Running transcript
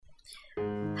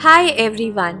Hi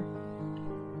everyone.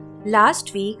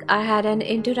 Last week I had an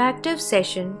interactive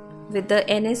session with the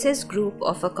NSS group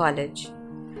of a college.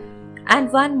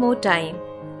 And one more time,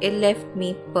 it left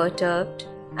me perturbed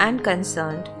and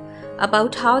concerned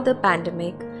about how the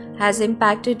pandemic has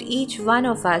impacted each one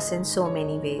of us in so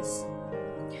many ways.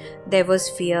 There was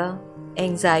fear,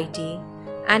 anxiety,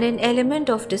 and an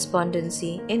element of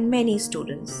despondency in many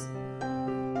students.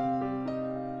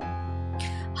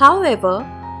 However,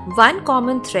 one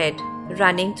common thread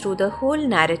running through the whole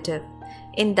narrative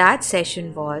in that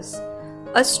session was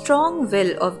a strong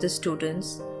will of the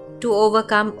students to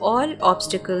overcome all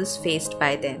obstacles faced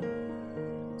by them.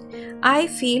 I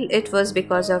feel it was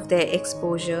because of their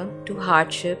exposure to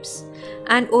hardships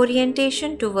and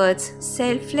orientation towards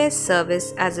selfless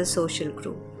service as a social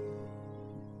group.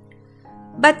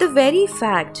 But the very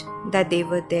fact that they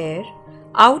were there,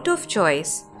 out of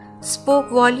choice, spoke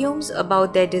volumes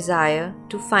about their desire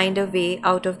to find a way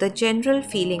out of the general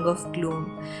feeling of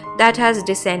gloom that has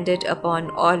descended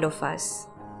upon all of us.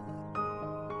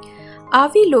 Are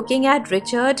we looking at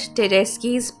Richard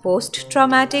Tedeschi's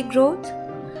post-traumatic growth?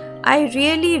 I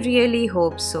really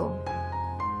hope so.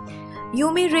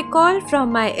 You may recall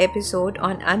from my episode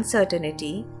on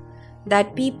uncertainty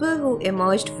that people who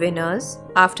emerged winners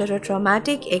after a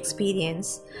traumatic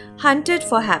experience hunted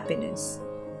for happiness.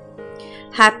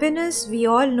 Happiness, we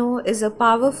all know, is a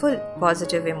powerful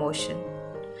positive emotion.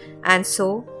 And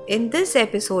so, in this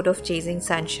episode of Chasing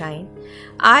Sunshine,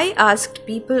 I asked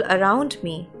people around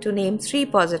me to name 3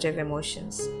 positive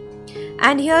emotions.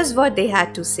 And here's what they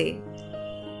had to say.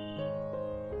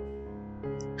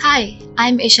 Hi,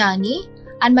 I'm Ishani,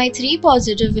 and my 3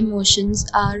 positive emotions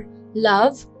are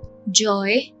love,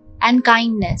 joy, and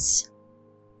kindness.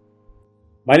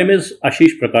 My name is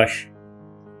Ashish Prakash,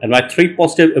 and my 3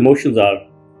 positive emotions are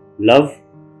love,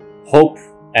 hope,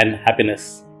 and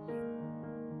happiness.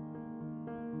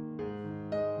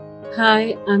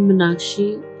 Hi, I'm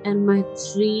Meenakshi, and my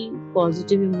 3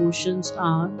 positive emotions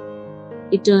are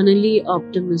eternally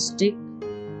optimistic,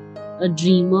 a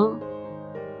dreamer,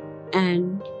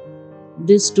 and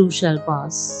this too shall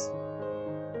pass.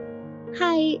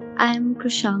 Hi, I'm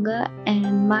Krishanga,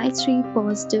 and my 3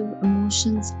 positive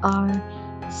emotions are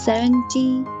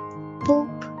serenity, hope,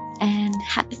 and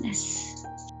happiness.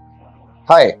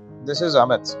 Hi, this is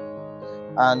Amit,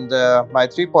 and my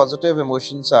 3 positive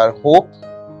emotions are hope,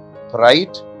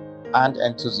 pride, and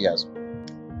enthusiasm.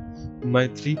 My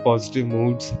 3 positive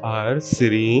moods are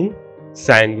serene,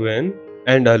 sanguine,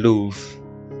 and aloof.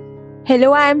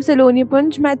 Hello, I am Saloni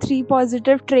Punj. My 3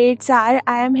 positive traits are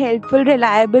I am helpful,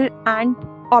 reliable, and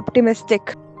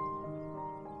optimistic.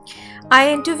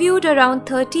 I interviewed around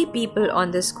 30 people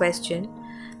on this question,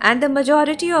 and the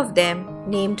majority of them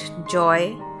named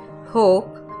joy,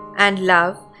 hope, and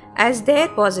love as their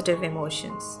positive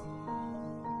emotions.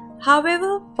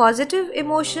 However, positive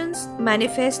emotions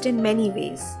manifest in many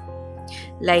ways,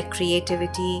 like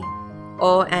creativity,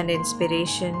 awe and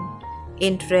inspiration,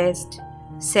 interest,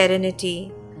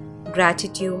 serenity,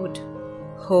 gratitude,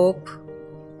 hope,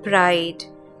 pride,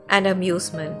 and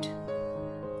amusement.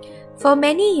 For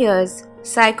many years,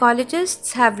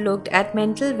 psychologists have looked at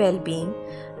mental well-being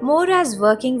more as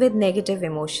working with negative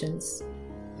emotions.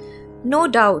 No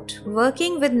doubt,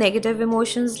 working with negative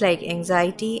emotions like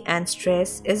anxiety and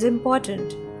stress is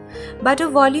important, but a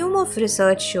volume of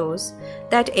research shows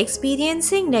that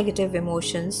experiencing negative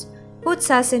emotions puts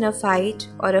us in a fight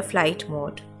or a flight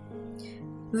mode,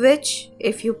 which,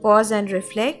 if you pause and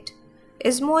reflect,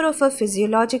 is more of a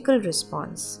physiological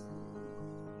response.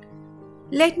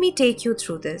 Let me take you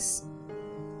through this.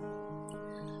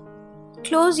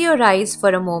 Close your eyes for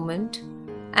a moment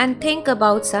and think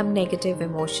about some negative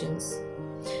emotions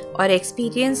or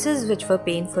experiences which were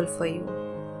painful for you.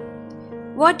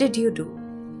 What did you do?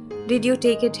 Did you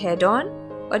take it head on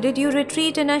or did you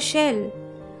retreat in a shell?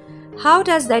 How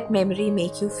does that memory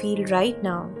make you feel right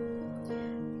now?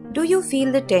 Do you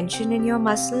feel the tension in your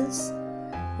muscles?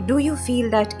 Do you feel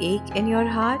that ache in your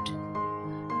heart?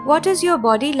 What is your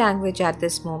body language at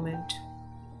this moment?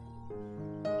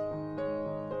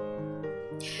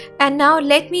 And now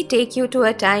let me take you to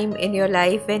a time in your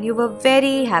life when you were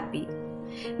very happy.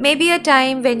 Maybe a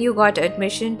time when you got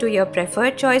admission to your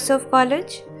preferred choice of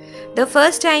college, the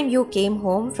first time you came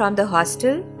home from the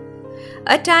hostel,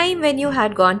 a time when you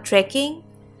had gone trekking,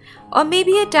 or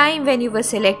maybe a time when you were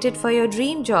selected for your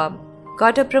dream job,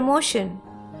 got a promotion.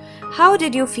 How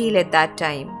did you feel at that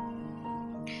time?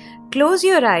 Close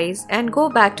your eyes and go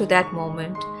back to that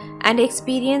moment and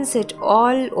experience it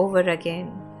all over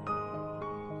again.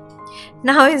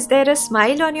 Now, is there a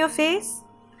smile on your face?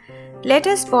 Let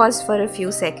us pause for a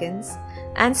few seconds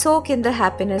and soak in the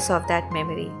happiness of that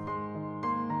memory.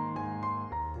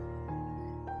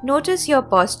 Notice your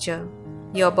posture,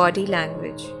 your body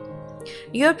language.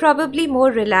 You're probably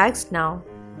more relaxed now,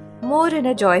 more in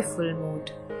a joyful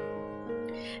mood.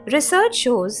 Research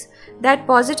shows that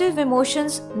positive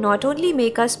emotions not only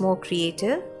make us more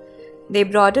creative, they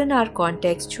broaden our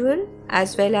contextual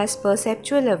as well as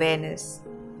perceptual awareness.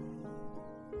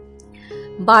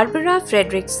 Barbara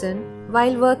Fredrickson,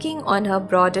 while working on her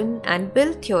broaden and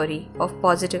build theory of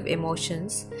positive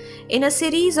emotions in a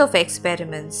series of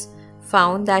experiments,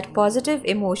 found that positive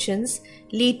emotions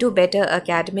lead to better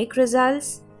academic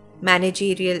results,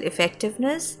 managerial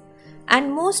effectiveness,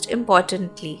 and most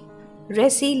importantly,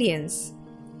 resilience,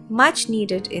 much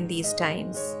needed in these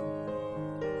times.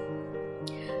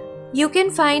 You can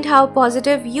find how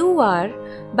positive you are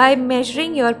by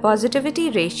measuring your positivity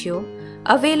ratio,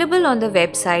 available on the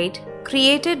website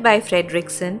created by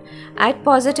Fredrickson at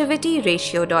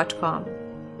positivityratio.com.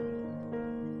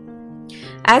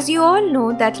 As you all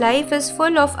know that life is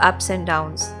full of ups and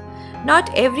downs.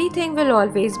 Not everything will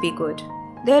always be good.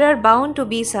 There are bound to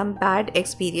be some bad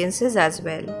experiences as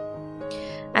well.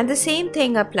 And the same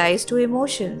thing applies to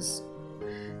emotions.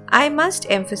 I must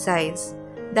emphasize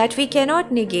that we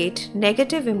cannot negate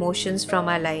negative emotions from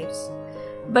our lives,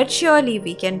 but surely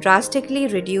we can drastically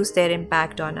reduce their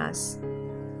impact on us.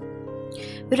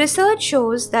 Research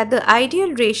shows that the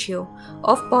ideal ratio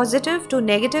of positive to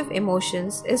negative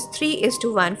emotions is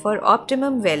 3:1 for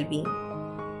optimum well-being.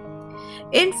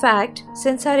 In fact,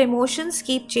 since our emotions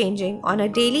keep changing on a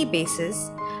daily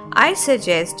basis, I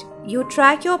suggest you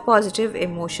track your positive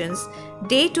emotions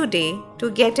day to day to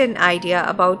get an idea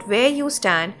about where you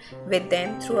stand with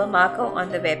them through a marker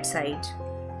on the website.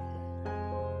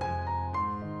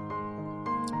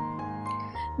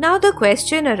 Now the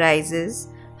question arises,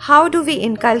 how do we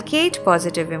inculcate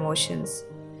positive emotions?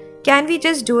 Can we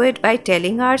just do it by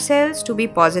telling ourselves to be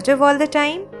positive all the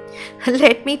time?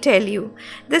 Let me tell you,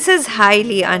 this is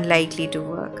highly unlikely to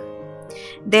work.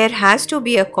 There has to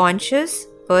be a conscious,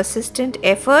 persistent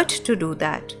effort to do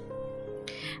that.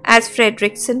 As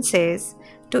Fredrickson says,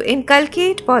 to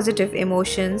inculcate positive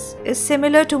emotions is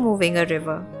similar to moving a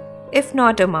river, if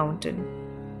not a mountain.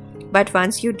 But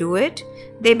once you do it,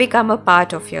 they become a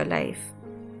part of your life.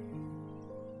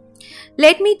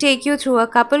 Let me take you through a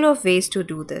couple of ways to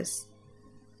do this.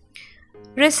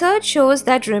 Research shows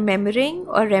that remembering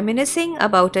or reminiscing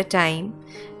about a time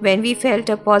when we felt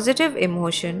a positive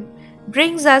emotion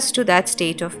brings us to that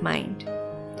state of mind.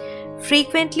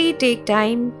 Frequently take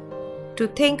time to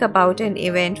think about an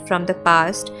event from the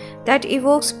past that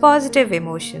evokes positive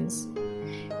emotions.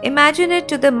 Imagine it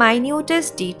to the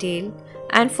minutest detail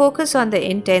and focus on the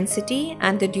intensity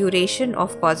and the duration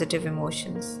of positive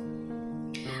emotions.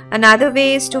 Another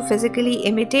way is to physically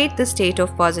imitate the state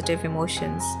of positive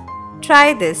emotions.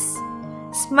 Try this.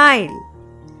 Smile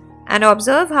and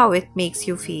observe how it makes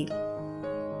you feel.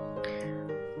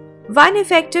 One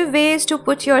effective way is to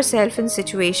put yourself in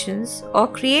situations or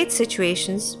create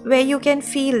situations where you can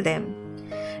feel them,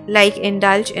 like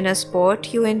indulge in a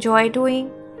sport you enjoy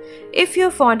doing. If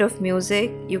you're fond of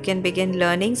music, you can begin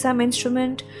learning some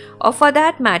instrument, or for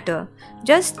that matter,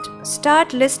 just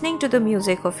start listening to the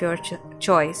music of your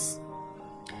choice.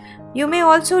 You may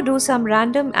also do some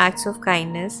random acts of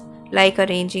kindness, like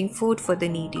arranging food for the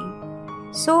needy.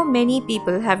 So many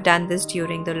people have done this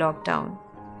during the lockdown.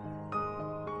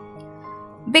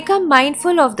 Become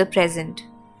mindful of the present.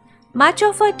 Much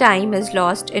of our time is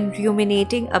lost in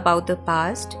ruminating about the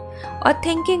past or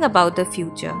thinking about the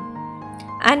future,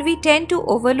 and we tend to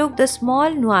overlook the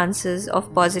small nuances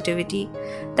of positivity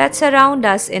that surround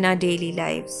us in our daily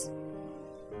lives.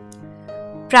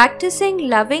 Practicing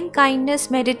loving kindness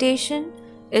meditation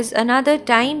is another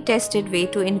time-tested way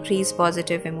to increase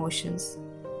positive emotions.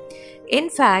 In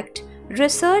fact,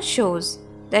 research shows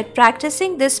that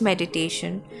practicing this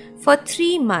meditation for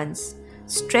 3 months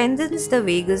strengthens the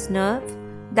vagus nerve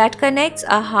that connects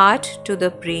our heart to the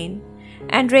brain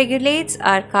and regulates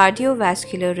our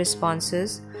cardiovascular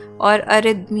responses or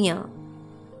arrhythmia.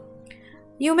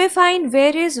 You may find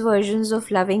various versions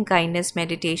of loving kindness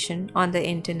meditation on the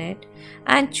internet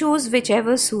and choose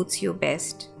whichever suits you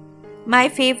best. My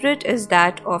favorite is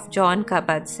that of John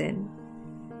Kabat-Zinn.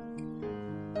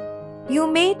 You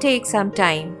may take some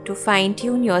time to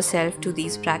fine-tune yourself to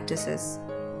these practices,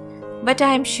 but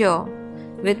I am sure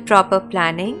with proper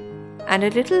planning and a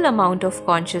little amount of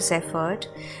conscious effort,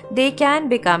 they can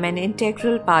become an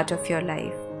integral part of your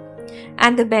life,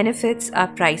 and the benefits are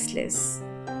priceless.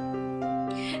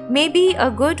 Maybe a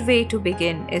good way to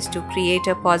begin is to create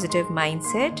a positive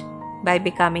mindset by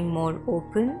becoming more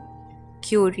open,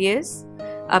 curious,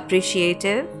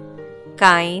 appreciative,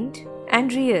 kind,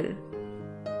 and real.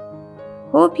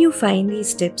 Hope you find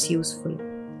these tips useful.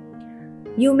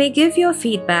 You may give your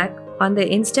feedback on the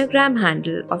Instagram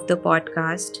handle of the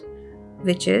podcast,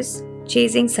 which is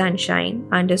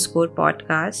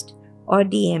chasingsunshine_podcast, or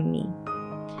DM me,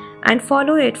 and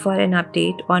follow it for an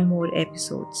update on more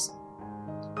episodes.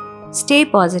 Stay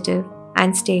positive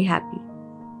and stay happy.